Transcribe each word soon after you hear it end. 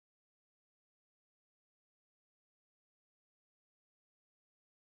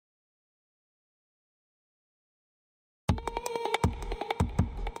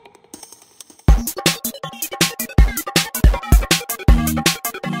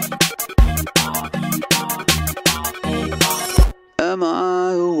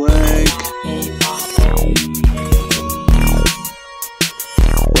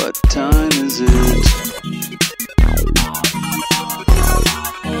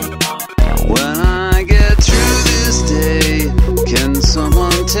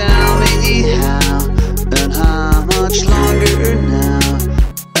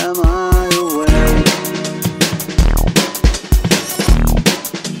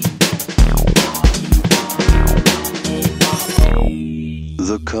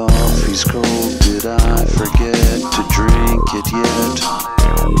coffee's cold. Did I forget to drink it yet?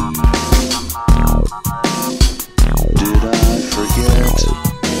 Did I forget?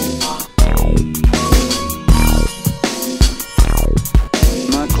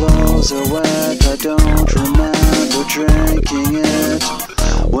 My clothes are wet, I don't remember drinking it.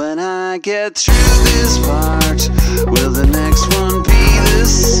 When I get through this part, will the next one be the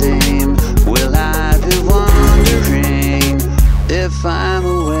same? Will I be wondering if I'm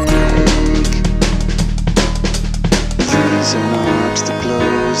awake? These are not the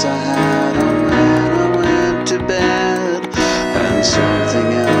clothes I had on when I went to bed, and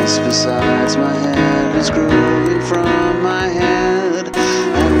something else besides my head is growing from my head.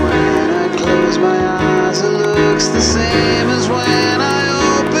 And when I close my eyes, it looks the same as when I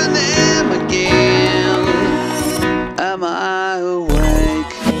open them again. Am I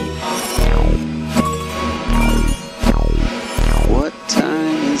awake? What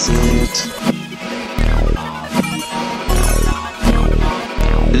time is it?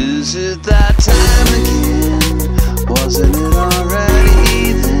 Is it that time again? Wasn't it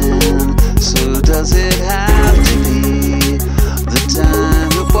already then? So does it have to be the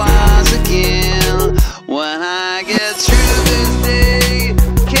time it was again? When I get through this day,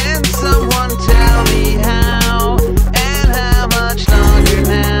 can someone tell me how? And how much longer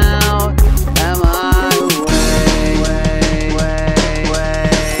now? Am I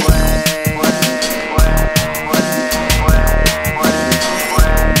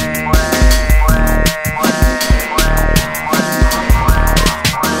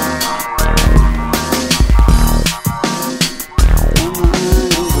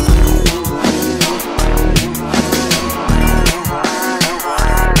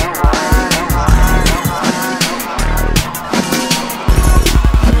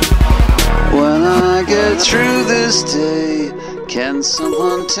through this day? Can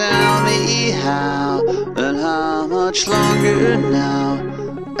someone tell me how? And how much longer now?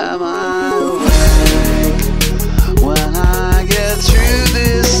 Am I awake? When I get through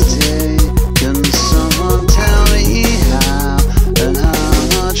this